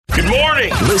Good morning.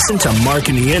 Listen to Mark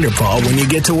and Neanderthal when you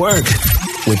get to work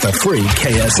with the free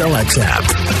KSLX app.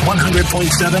 100.7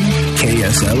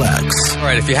 KSLX. All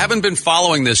right, if you haven't been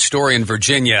following this story in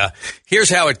Virginia,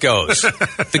 here's how it goes.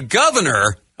 The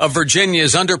governor of Virginia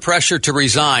is under pressure to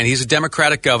resign. He's a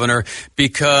Democratic governor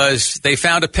because they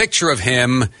found a picture of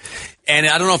him, and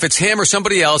I don't know if it's him or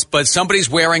somebody else, but somebody's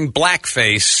wearing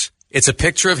blackface. It's a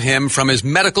picture of him from his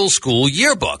medical school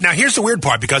yearbook. Now, here's the weird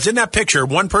part, because in that picture,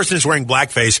 one person is wearing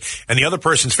blackface and the other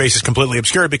person's face is completely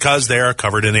obscured because they're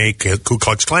covered in a Ku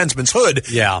Klux Klansman's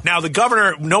hood. Yeah. Now, the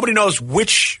governor, nobody knows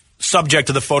which subject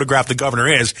of the photograph the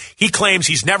governor is. He claims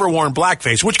he's never worn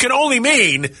blackface, which can only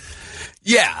mean...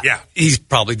 Yeah, he's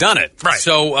probably done it. Right.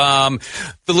 So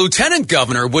the lieutenant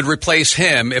governor would replace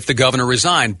him if the governor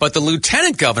resigned. But the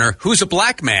lieutenant governor, who's a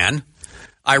black man...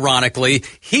 Ironically,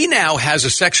 he now has a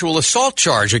sexual assault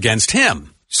charge against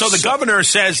him. So the governor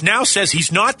says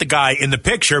he's not the guy in the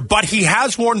picture, but he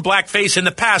has worn blackface in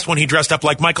the past when he dressed up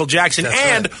like Michael Jackson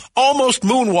almost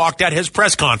moonwalked at his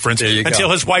press conference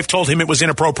until his wife told him it was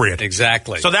inappropriate.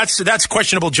 Exactly. So that's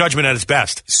questionable judgment at its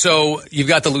best. So you've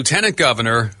got the lieutenant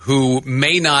governor who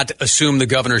may not assume the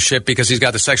governorship because he's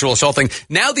got the sexual assault thing.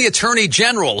 Now the attorney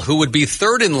general, who would be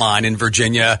third in line in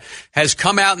Virginia, has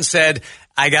come out and said,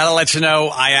 I got to let you know,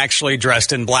 I actually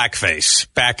dressed in blackface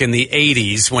back in the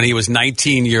 80s when he was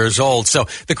 19 years old. So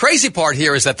the crazy part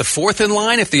here is that the fourth in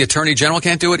line, if the attorney general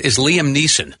can't do it, is Liam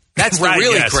Neeson. That's the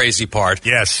really crazy part.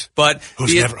 Yes. But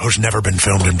who's never been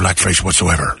filmed in blackface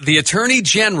whatsoever. The attorney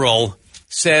general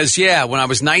says, when I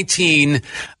was 19,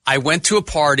 I went to a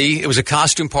party. It was a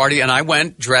costume party, and I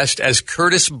went dressed as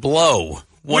Curtis Blow.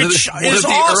 One of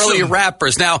the early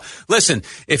rappers. Now, listen,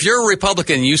 if you're a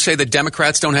Republican and you say that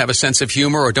Democrats don't have a sense of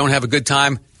humor or don't have a good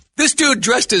time, this dude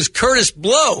dressed as Curtis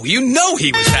Blow. You know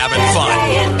he was having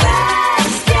fun.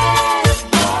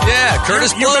 Yeah,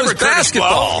 Curtis Blow's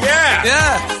basketball.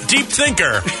 Yeah. Deep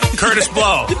thinker, Curtis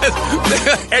Blow.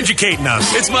 Educating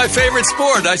us. It's my favorite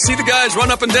sport. I see the guys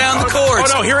run up and down the court.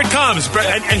 Oh, no, here it comes.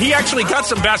 And he actually got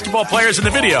some basketball players in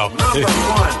the video.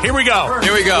 Here we go.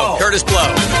 Whoa. Curtis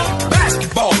Blow.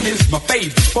 Basketball is my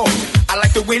favorite sport. I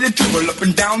like the way they dribble up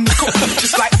and down the court.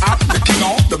 Just like I'm the king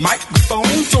on the microphone.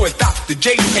 So it's Dr.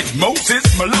 J and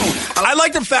Moses Malone. I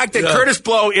like the fact that Curtis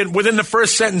Blow, within the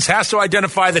first sentence, has to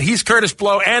identify that he's Curtis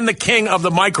Blow and the king of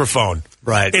the microphone.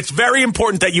 Right. It's very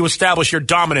important that you establish your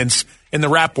dominance in the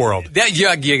rap world.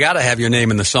 You got to have your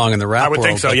name in the song in the rap world. I would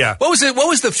think so, yeah. What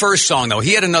was the first song, though?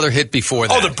 He had another hit before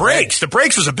that. Oh, The Breaks. Right? The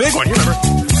Breaks was a big one. You remember?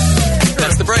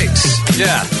 That's The Breaks.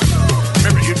 Yeah.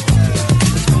 Remember,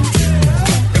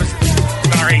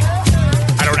 Sorry.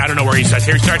 I don't know where he starts.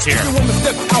 Here he starts here. You want to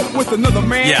step out with another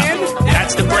man? Yeah.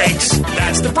 That's The Breaks.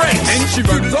 That's The Breaks. And she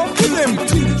goes off with them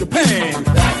to Japan.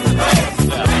 That's The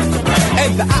Breaks.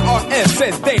 And the IRS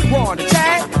says they want to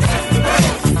tag.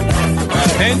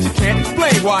 And you can't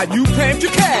explain why you claimed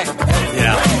your cat.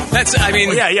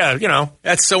 Yeah. You know.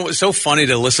 That's so funny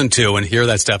to listen to and hear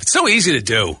that stuff. It's so easy to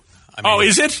do.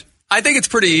 Is it? I think it's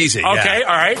pretty easy. Okay, yeah.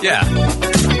 All right. Yeah.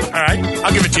 All right,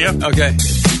 I'll give it to you. Okay.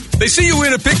 They see you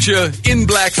in a picture in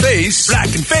blackface. Black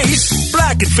and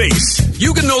face.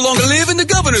 You can no longer live in the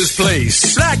governor's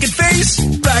place. Black and face.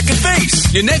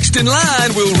 Your next in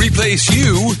line will replace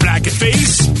you. Black and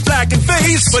face.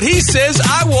 But he says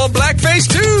I wore blackface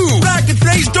too. Black and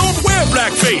face, don't wear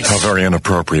blackface. How very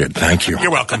inappropriate. Thank you. You're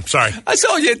welcome. Sorry. I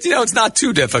saw you. It's not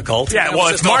too difficult. Yeah, well,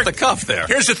 it's Mark, off the cuff there.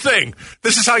 Here's the thing.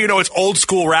 This is how you know it's old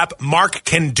school rap. Mark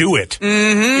can do it.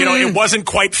 Mm-hmm. It wasn't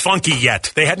quite funky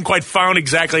yet. They hadn't quite found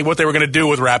exactly what they were going to do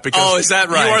with rap. Because is that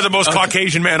right? You are the most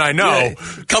Caucasian man I know. Yeah.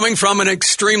 Coming from an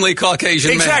extremely Caucasian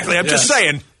man. Exactly. I'm just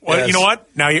saying. Well, yes. You know what?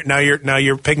 Now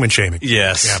you're pigment shaming.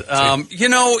 Yes. Yeah,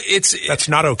 that's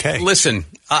not okay. Listen,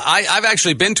 I've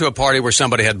actually been to a party where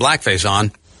somebody had blackface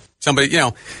on. Somebody,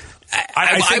 I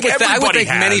would think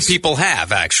many people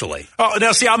have actually. Oh,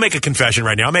 now see, I'll make a confession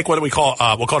right now. I'll make what we'll call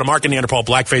it a Mark and Neanderthal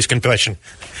blackface confession.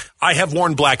 I have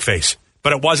worn blackface.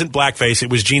 But it wasn't blackface.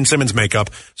 It was Gene Simmons makeup.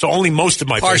 So only most of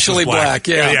my partially face was black.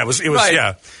 Yeah. It was right. Yeah.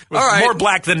 It was all right. More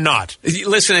black than not.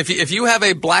 Listen, if you have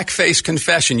a blackface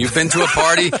confession, you've been to a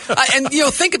party, and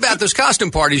think about those costume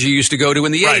parties you used to go to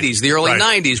in the 80s, the early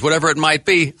 90s, whatever it might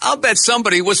be. I'll bet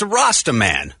somebody was a Rasta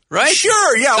man, right?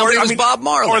 Sure, yeah. Somebody was Bob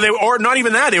Marley. Or not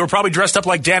even that. They were probably dressed up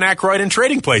like Dan Aykroyd in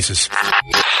Trading Places.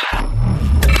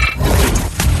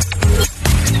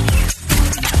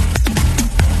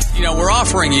 we're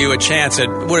offering you a chance at,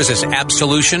 what is this,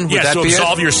 absolution? Would that to be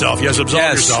absolve yourself. Yes,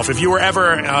 absolve yourself. If you were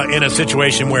ever in a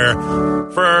situation where,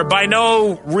 by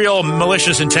no real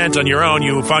malicious intent on your own,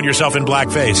 you found yourself in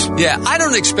blackface. Yeah, I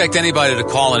don't expect anybody to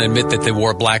call and admit that they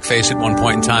wore blackface at one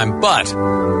point in time, but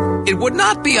it would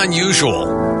not be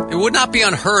unusual. It would not be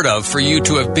unheard of for you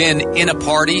to have been at a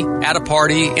party,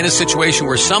 in a situation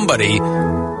where somebody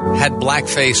had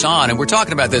blackface on. And we're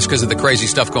talking about this because of the crazy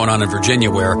stuff going on in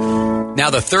Virginia, where now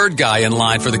the third guy in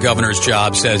line for the governor's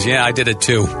job says, yeah, I did it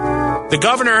too. The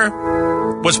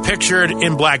governor was pictured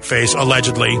in blackface,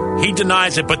 allegedly. He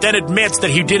denies it, but then admits that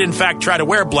he did, in fact, try to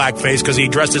wear blackface because he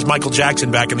dressed as Michael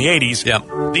Jackson back in the 80s.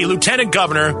 Yep. The lieutenant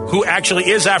governor, who actually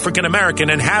is African-American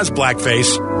and has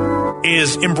blackface,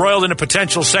 is embroiled in a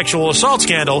potential sexual assault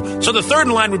scandal. So the third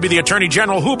in line would be the attorney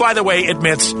general, who, by the way,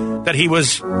 admits that he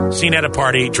was seen at a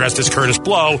party dressed as Curtis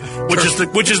Blow, which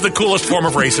is the coolest form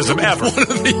of racism ever.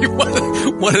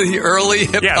 One of the early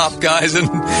hip-hop guys,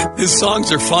 and his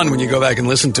songs are fun when you go back and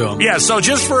listen to them. Yeah, so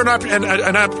just for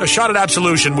a shot at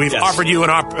absolution, we've offered you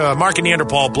Mark and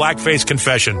Neanderthal blackface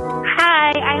confession.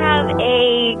 Hi, I have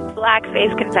a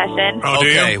blackface confession. Oh, do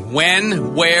okay. you?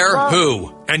 When, where,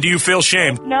 who? And do you feel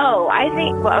shame? No, I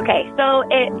think, so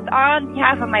it's on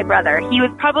behalf of my brother. He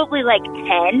was probably like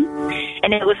 10,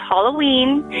 and it was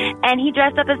Halloween, and he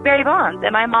dressed up as Barry Bonds,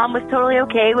 and my mom was totally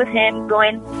okay with him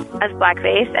going as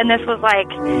blackface, and this was like,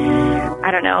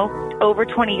 I don't know, over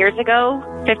 20 years ago,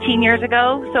 15 years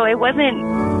ago, so it wasn't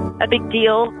a big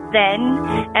deal then,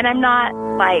 and I'm not,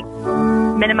 like,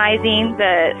 minimizing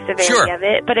the severity of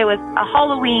it, but it was a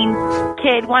Halloween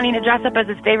kid wanting to dress up as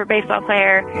his favorite baseball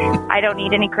player. I don't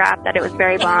need any crap that it was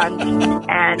Barry Bonds.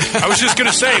 And I was just going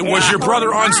to say, was your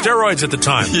brother on steroids at the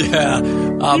time? Yeah.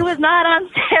 He was not on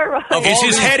steroids. Is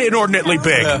his head inordinately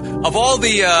big? Of all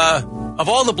the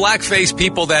blackface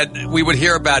people that we would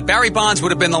hear about, Barry Bonds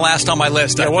would have been the last on my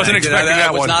list. I wasn't expecting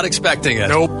that one. I was not expecting it.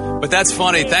 Nope. But that's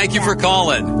funny. Thank you for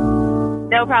calling.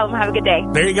 No problem. Have a good day.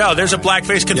 There you go. There's a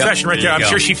blackface confession right there. I'm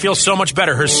sure she feels so much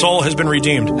better. Her soul has been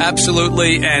redeemed.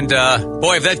 Absolutely. And,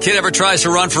 boy, if that kid ever tries to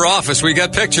run for office, we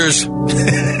got pictures.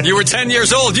 You were 10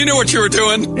 years old. You knew what you were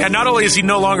doing. Yeah, not only is he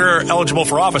no longer eligible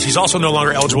for office, he's also no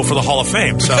longer eligible for the Hall of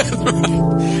Fame. So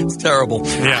it's terrible.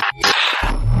 Yeah.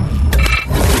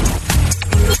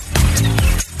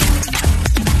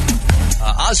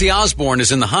 Ozzy Osbourne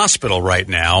is in the hospital right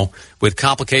now with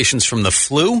complications from the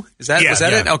flu. Was that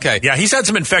it? Okay. Yeah, he's had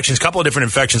some infections, a couple of different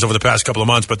infections over the past couple of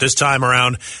months, but this time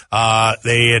around,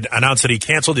 they had announced that he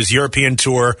canceled his European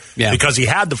tour because he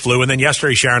had the flu. And then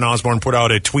yesterday, Sharon Osbourne put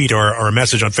out a tweet or a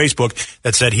message on Facebook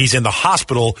that said he's in the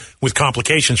hospital with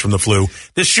complications from the flu.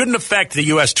 This shouldn't affect the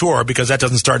U.S. tour because that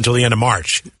doesn't start until the end of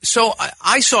March. So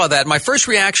I saw that. My first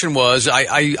reaction was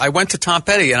I went to Tom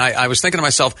Petty and I was thinking to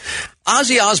myself,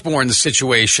 Ozzy Osbourne's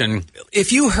situation,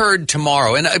 if you heard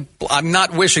tomorrow, and I'm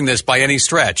not wishing this by any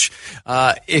stretch,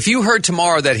 if you heard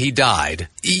tomorrow that he died,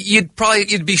 you'd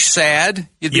be sad.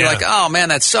 You'd be like, oh man,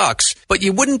 that sucks. But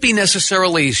you wouldn't be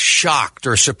necessarily shocked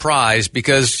or surprised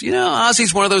because,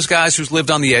 Ozzy's one of those guys who's lived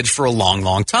on the edge for a long,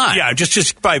 long time. Yeah,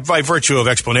 just by virtue of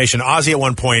explanation, Ozzy at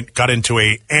one point got into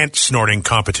a ant snorting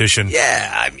competition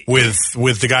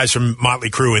with the guys from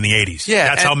Motley Crue in the 80s. Yeah.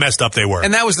 That's how messed up they were.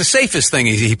 And that was the safest thing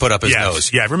he put up his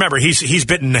nose. Yeah, remember, he's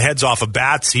bitten the heads off of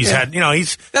bats. He's had,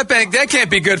 that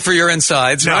can't be good for your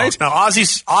insides, right? No,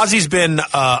 Ozzy's been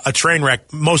a train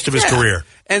wreck most of his career.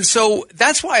 And so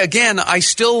that's why, again,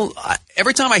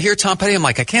 every time I hear Tom Petty, I'm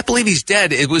like, I can't believe he's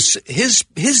dead. It was his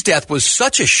death was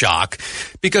such a shock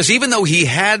because even though he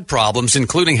had problems,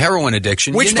 including heroin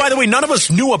addiction, which, by the way, none of us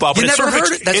knew about. But you never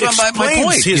heard it. That's my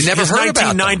point. You never heard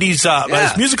about 1990s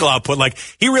his musical output. Like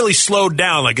he really slowed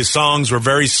down. Like his songs were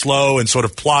very slow and sort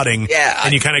of plodding. Yeah,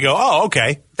 and you kind of go, oh,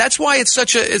 okay. That's why it's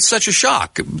such a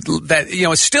shock that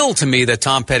it's still to me that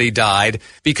Tom Petty died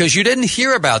because you didn't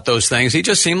hear about those things. He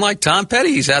just seemed like Tom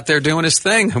Petty. He's out there doing his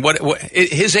thing.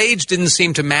 His age didn't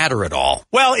seem to matter at all.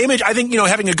 Well, image. I think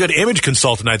having a good image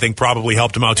consultant, I think, probably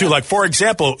helped him out too. Like for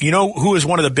example, who is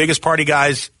one of the biggest party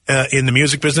guys in the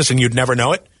music business, and you'd never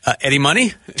know it? Eddie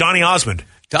Money, Donny Osmond.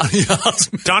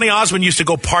 Donny Osmond used to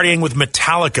go partying with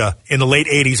Metallica in the late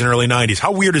 80s and early 90s.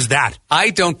 How weird is that? I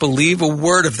don't believe a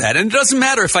word of that. And it doesn't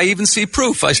matter if I even see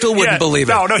proof. I still wouldn't believe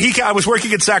it. No, I was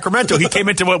working in Sacramento. He came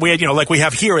into what we had, like we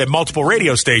have here at multiple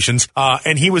radio stations.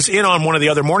 And he was in on one of the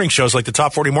other morning shows, like the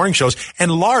Top 40 morning shows. And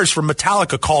Lars from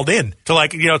Metallica called in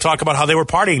to talk about how they were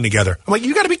partying together. I'm like,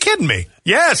 you got to be kidding me.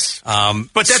 Yes.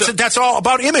 But that's all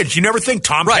about image. You never think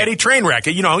Tom Petty train wreck.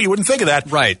 You wouldn't think of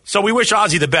that. Right. So we wish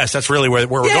Ozzy the best. That's really where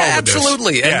we're going with this.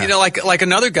 Absolutely. And, like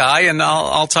another guy, and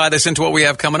I'll tie this into what we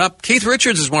have coming up. Keith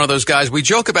Richards is one of those guys. We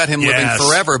joke about him living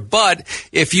forever, but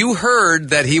if you heard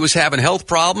that he was having health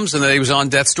problems and that he was on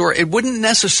death's door, it wouldn't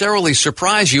necessarily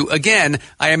surprise you. Again,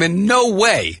 I am in no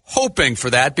way hoping for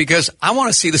that because I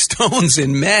want to see the Stones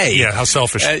in May. Yeah, how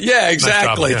selfish.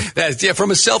 Exactly. Nice job,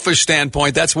 from a selfish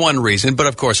standpoint, that's one reason, but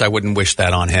of course I wouldn't wish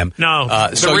that on him. No.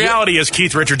 The reality is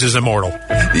Keith Richards is immortal.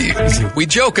 We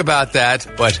joke about that,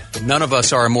 but none of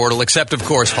us are immortal except, of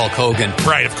course, Hulk Hogan.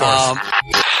 Right, of course.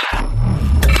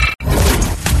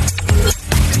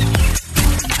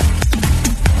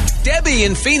 Debbie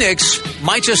in Phoenix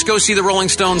might just go see the Rolling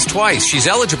Stones twice. She's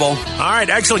eligible. All right,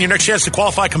 excellent. Your next chance to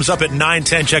qualify comes up at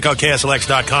 9:10. Check out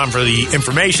KSLX.com for the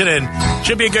information. And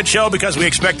should be a good show because we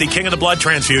expect the king of the blood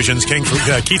transfusions,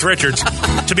 Keith Richards,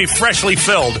 to be freshly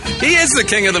filled. He is the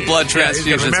king of the blood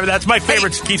transfusions. Remember, that's my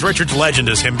favorite Keith Richards legend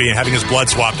is him having his blood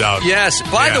swapped out. Yes.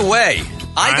 By the way,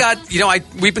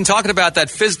 we've been talking about that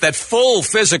full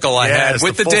physical I had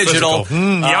with the digital.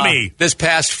 Yummy. This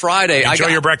past Friday. Enjoy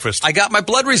your breakfast. I got my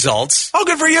blood results. Oh,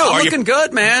 good for you. I'm looking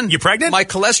good, man. You pregnant? My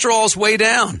cholesterol's way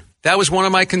down. That was one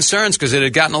of my concerns because it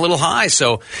had gotten a little high,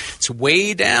 so it's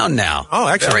way down now. Oh,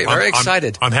 excellent. Very, very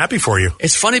excited. I'm happy for you.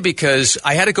 It's funny because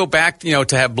I had to go back,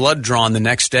 to have blood drawn the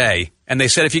next day. And they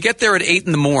said if you get there at 8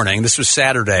 in the morning, this was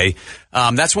Saturday,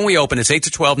 that's when we open. It's 8 to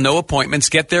 12, no appointments.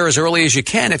 Get there as early as you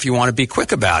can if you want to be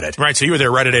quick about it. Right, so you were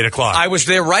there right at 8 o'clock. I was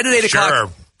there right at 8 o'clock. Sure.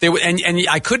 And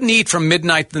I couldn't eat from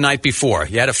midnight the night before.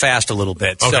 You had to fast a little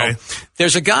bit. Okay. So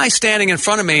there's a guy standing in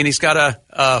front of me, and he's got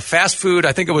a fast food,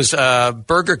 I think it was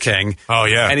Burger King. Oh,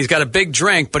 yeah. And he's got a big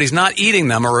drink, but he's not eating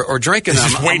them or drinking them.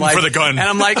 He's just waiting for the gun. And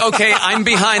I'm like, okay, I'm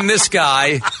behind this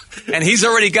guy, and he's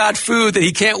already got food that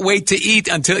he can't wait to eat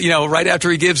until, right after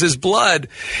he gives his blood.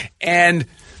 And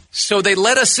so they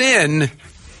let us in.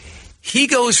 He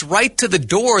goes right to the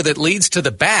door that leads to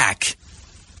the back.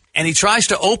 And he tries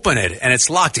to open it, and it's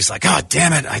locked. He's like, oh,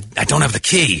 damn it, I don't have the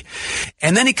key.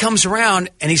 And then he comes around,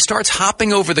 and he starts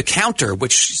hopping over the counter,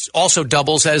 which also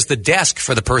doubles as the desk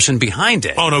for the person behind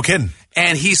it. Oh, no kidding.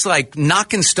 And he's like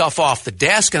knocking stuff off the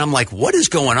desk, and I'm like, what is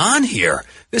going on here?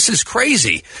 This is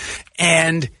crazy.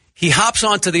 And he hops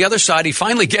onto the other side. He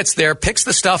finally gets there, picks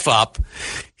the stuff up.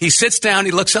 He sits down.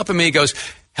 He looks up at me. He goes,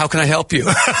 how can I help you?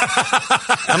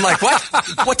 I'm like, what?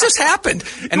 What just happened?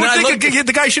 And then I look,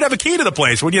 the guy should have a key to the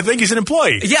place. When you think he's an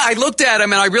employee? Yeah, I looked at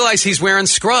him and I realized he's wearing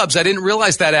scrubs. I didn't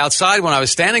realize that outside when I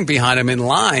was standing behind him in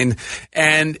line.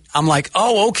 And I'm like,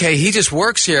 oh, okay, he just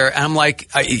works here. And I'm like,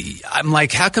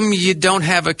 how come you don't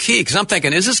have a key? Because I'm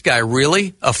thinking, is this guy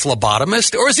really a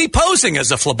phlebotomist, or is he posing as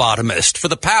a phlebotomist for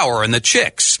the power and the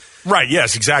chicks? Right.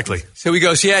 Yes. Exactly. So he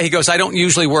goes, I don't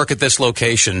usually work at this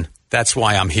location. That's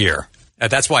why I'm here.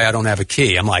 That's why I don't have a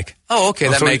key. I'm like, oh, okay,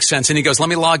 that makes sense. And he goes, let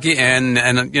me log you in.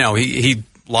 And, he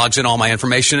logs in all my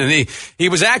information. And he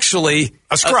was actually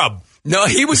a scrub. No,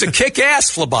 he was a kick-ass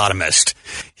phlebotomist.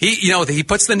 He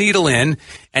puts the needle in,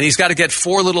 and he's got to get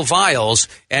 4 little vials,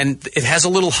 and it has a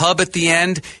little hub at the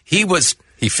end.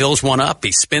 He fills one up,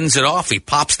 he spins it off, he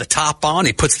pops the top on,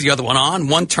 he puts the other one on,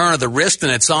 one turn of the wrist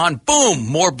and it's on, boom,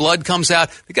 more blood comes out.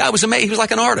 The guy was amazing. He was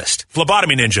like an artist.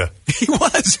 Phlebotomy ninja. He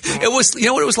was. It was,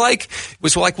 what it was like? It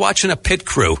was like watching a pit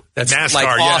crew. That's NASCAR,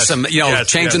 like awesome,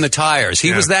 changing the tires.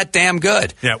 He was that damn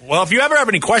good. Yeah. Well, if you ever have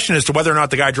any question as to whether or not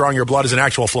the guy drawing your blood is an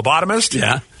actual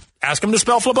phlebotomist, ask him to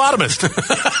spell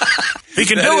phlebotomist. He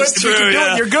can do it. If he can do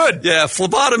it, you're good. Yeah,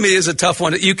 phlebotomy is a tough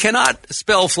one. You cannot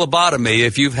spell phlebotomy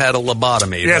if you've had a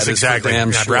lobotomy. Yes, exactly.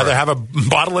 I'd rather have a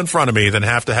bottle in front of me than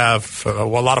have to have a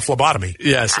lot of phlebotomy.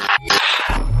 Yes.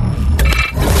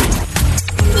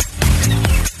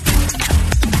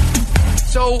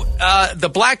 So the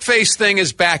blackface thing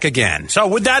is back again. So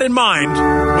with that in mind,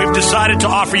 we've decided to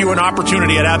offer you an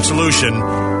opportunity at Absolution,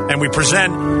 and we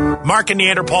present Mark and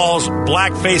Neanderpaul's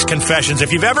Blackface Confessions.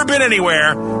 If you've ever been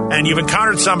anywhere and you've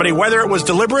encountered somebody, whether it was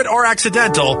deliberate or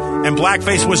accidental, and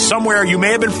blackface was somewhere you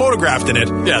may have been photographed in it,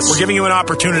 yes, we're giving you an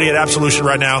opportunity at Absolution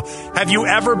right now. Have you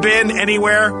ever been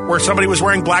anywhere where somebody was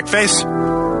wearing blackface?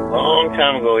 A long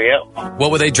time ago, yep.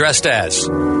 What were they dressed as? It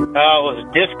was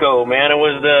disco, man. It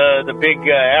was the big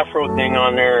afro thing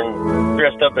on there and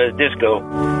dressed up as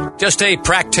disco. Just a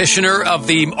practitioner of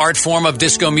the art form of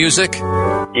disco music?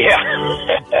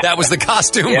 Yeah. That was the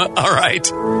costume? Yeah. All right.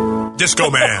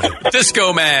 Disco Man.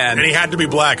 Disco Man. And he had to be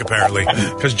black, apparently,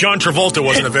 because John Travolta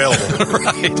wasn't available.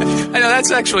 Right. I know,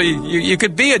 that's actually, you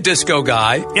could be a disco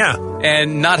guy. Yeah.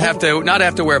 And not have to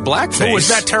wear blackface. Who was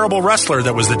that terrible wrestler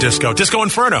that was the Disco? Disco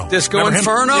Inferno. Disco Remember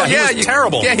Inferno? Him? Yeah, he was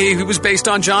terrible. Yeah, he was based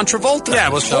on John Travolta. Yeah,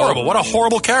 it was horrible. What a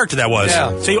horrible character that was.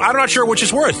 Yeah. See, I'm not sure which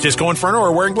is worse, Disco Inferno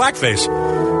or wearing blackface.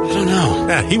 I don't know.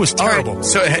 Yeah, he was terrible. All right.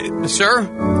 So, hey, sir,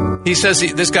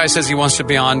 this guy says he wants to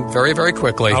be on very, very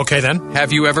quickly. Okay, then.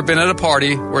 Have you ever been at a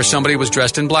party where somebody was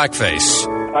dressed in blackface?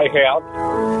 I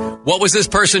have. What was this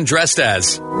person dressed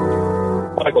as?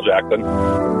 Michael Jackson.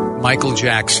 Michael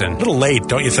Jackson. A little late,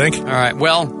 don't you think? All right,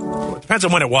 well... Depends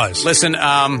on when it was. Listen,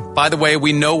 by the way,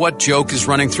 we know what joke is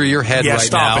running through your head right now. Yeah,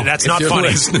 stop it. That's not funny.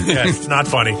 Yeah, it's not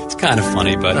funny. It's kind of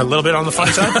funny, but... A little bit on the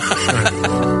funny side?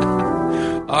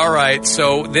 All right,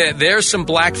 so there's some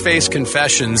blackface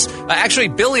confessions. Actually,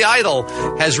 Billy Idol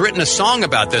has written a song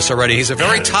about this already. He's a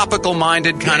very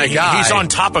topical-minded kind of guy. He's on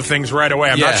top of things right away.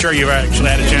 I'm not sure you've actually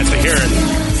had a chance to hear it.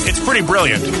 It's pretty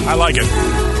brilliant. I like it.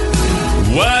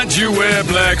 Why'd you wear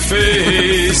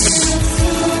blackface?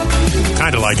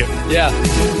 Kind of like it. Yeah.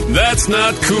 That's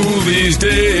not cool these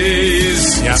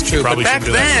days. Yeah, that's true. Probably but back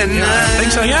do that. then... I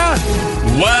think so, yeah.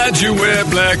 Why'd you wear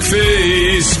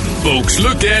blackface? Folks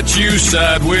look at you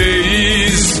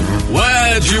sideways.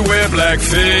 Why'd you wear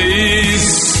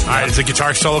blackface? All right, is the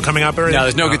guitar solo coming up already? No,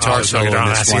 there's no guitar solo in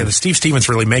this one. The Steve Stevens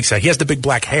really makes that. He has the big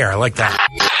black hair. I like that.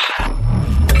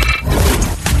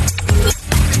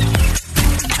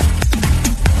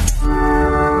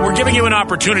 We're giving you an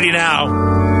opportunity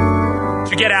now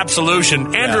to get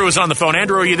absolution. Andrew is on the phone.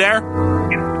 Andrew, are you there?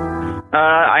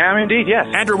 I am indeed, yes.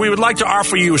 Andrew, we would like to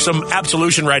offer you some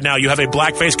absolution right now. You have a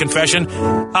blackface confession.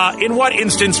 In what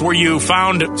instance were you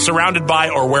found surrounded by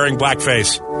or wearing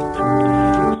blackface?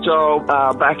 So,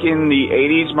 back in the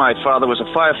 80s, my father was a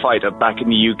firefighter back in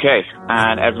the UK,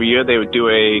 and every year they would do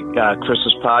a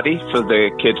Christmas party for the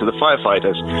kids of the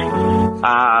firefighters.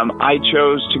 I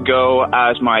chose to go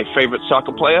as my favorite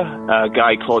soccer player, a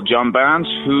guy called John Barnes,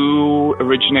 who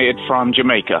originated from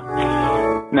Jamaica.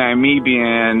 Now, me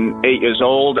being 8 years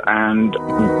old and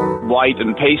white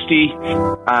and pasty,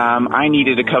 I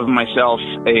needed to cover myself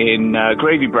in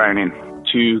gravy browning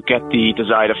to get the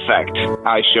desired effect.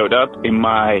 I showed up in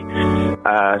my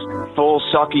full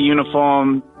soccer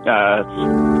uniform,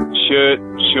 shirt,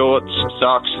 shorts,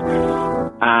 socks,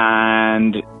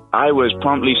 and I was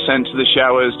promptly sent to the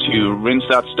showers to rinse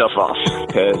that stuff off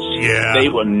because they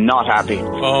were not happy.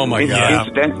 Oh, my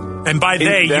God. And by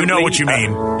they, you know what you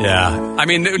mean. Yeah. I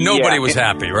mean, nobody was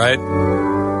happy, right?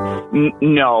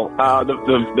 No.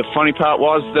 The funny part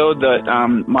was, though, that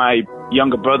my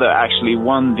younger brother actually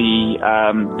won the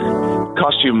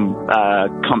costume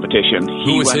competition.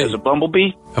 He went as a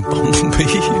bumblebee. A bumblebee?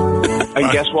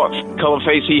 And guess what color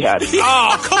face he had?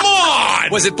 Oh, come on!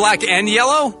 Was it black and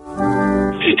yellow?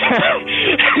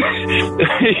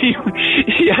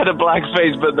 He had a black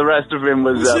face, but the rest of him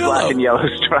was black and yellow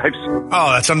stripes.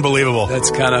 Oh, that's unbelievable.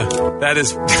 That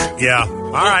is... Yeah.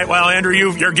 All right, well, Andrew,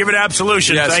 you're given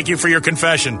absolution. Yes. Thank you for your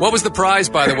confession. What was the prize,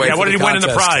 by the way? Yeah, what did he win in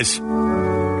the prize?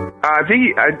 I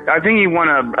think he won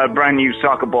a brand new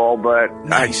soccer ball, but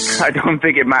nice. I don't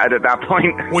think it mattered at that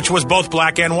point. Which was both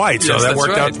black and white, so that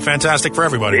worked out fantastic for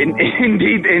everybody.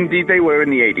 Indeed, they were in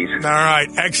the 80s. All right,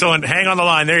 excellent. Hang on the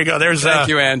line. There you go. Thank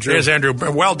you, Andrew. There's Andrew.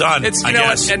 Well done. I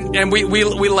guess. And we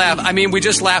laugh. I mean, we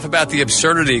just laugh about the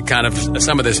absurdity kind of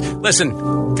some of this. Listen,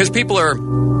 because people are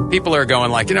going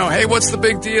like, hey, what's the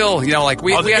big deal?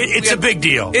 It's a big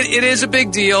deal. It is a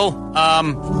big deal.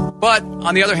 But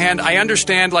on the other hand, I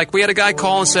understand, like, we had a guy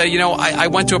call and say, I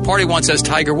went to a party once as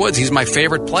Tiger Woods. He's my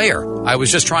favorite player. I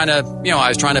was just trying to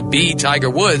be Tiger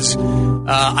Woods.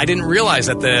 I didn't realize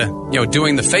that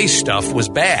doing the face stuff was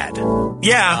bad.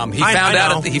 Yeah. He found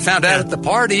out at the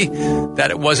party that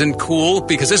it wasn't cool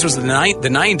because this was the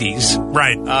 90s.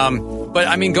 Right. But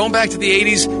I mean, going back to the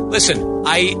 80s, listen,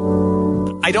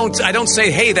 I don't say,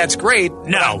 hey, that's great.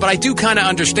 No, but I do kind of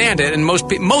understand it, and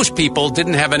most people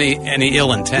didn't have any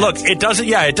ill intent. Look, it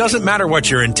doesn't matter what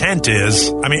your intent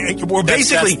is. I mean,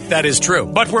 that is true.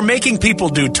 But we're making people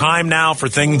do time now for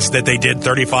things that they did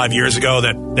 35 years ago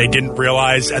that they didn't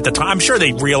realize at the time. I'm sure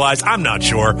they realized. I'm not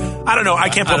sure. I don't know. I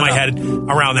can't put my head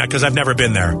around that because I've never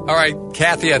been there. All right,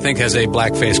 Kathy, I think has a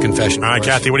blackface confession. All right,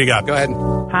 Kathy, what do you got? Go ahead.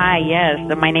 Hi, yes.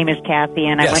 My name is Kathy,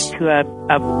 and I went to a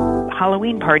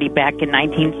Halloween party back in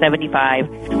 1975,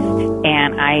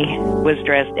 and I was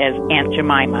dressed as Aunt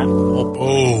Jemima.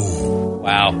 Oh.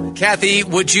 Wow. Kathy,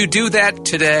 would you do that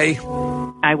today?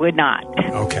 I would not.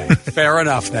 Okay. Fair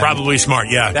enough, then. Probably smart,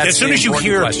 yeah. That's as soon as you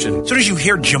hear question.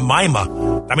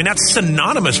 Jemima, I mean, that's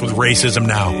synonymous with racism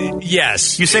now.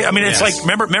 Yes. You say, I mean, it's like,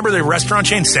 remember the restaurant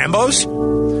chain Sambo's?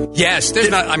 Yes. There's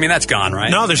not, I mean, that's gone, right?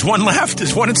 No, there's one left.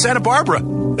 There's one in Santa Barbara.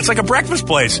 It's like a breakfast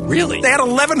place. Really? They had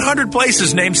 1,100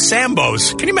 places named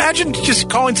Sambo's. Can you imagine just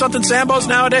calling something Sambo's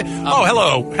nowadays?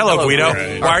 Hello, Guido.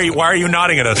 Right. Why are you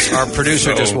nodding at us? Our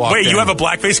producer just walked in. You have a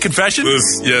blackface confession?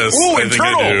 Yes. Ooh, I think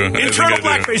I do. internal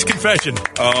blackface confession.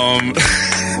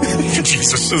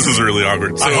 Jesus, this is really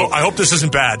awkward. So, I hope this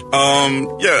isn't bad.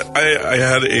 I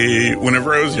had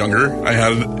whenever I was younger, I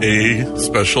had a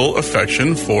special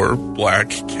affection for black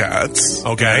cats.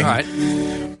 Okay. All right.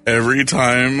 Every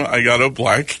time I got a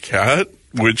black cat,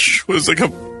 which was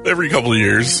every couple of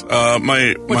years,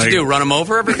 What'd you do, run them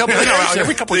over every couple of years?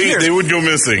 Every couple of years. They would go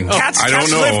missing. Cats don't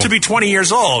know. live to be 20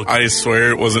 years old. I swear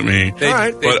it wasn't me. They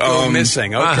go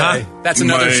missing. Okay. That's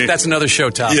another show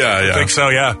topic. Yeah. I think so,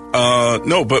 yeah.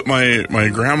 No, but my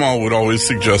grandma would always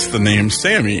suggest the name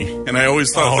Sammy, and I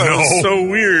always thought that was so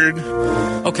weird.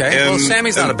 Okay, well,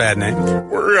 Sammy's not a bad name.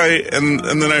 Right, and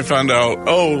then I found out,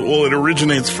 it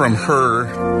originates from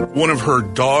one of her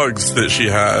dogs that she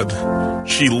had.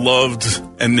 She loved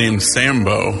and named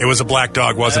Sambo. It was a black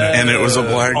dog, wasn't it? And it was a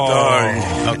black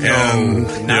dog. Okay.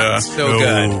 And, So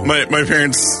good. My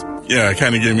parents... Yeah,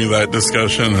 kind of gave me that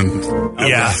discussion, and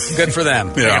good for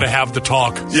them. They're gonna have the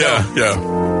talk.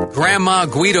 Yeah. Grandma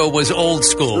Guido was old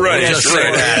school. Right, We'll just say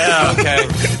right. that. Okay.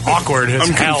 Awkward. As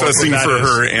I'm hell confessing what that for is.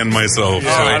 her and myself.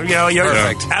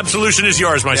 Perfect. Absolution is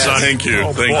yours, my son. Thank you.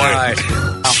 Oh, Thank boy. you. All right.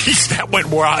 Jeez, that went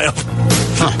wild.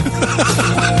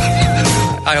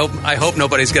 I hope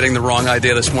nobody's getting the wrong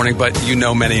idea this morning, but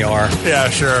many are. Yeah,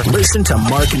 sure. Listen to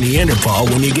Mark and Neanderthal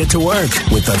when you get to work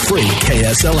with the free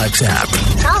KSLX app.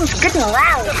 Sounds good and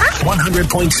loud, huh?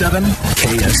 100.7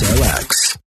 KSLX.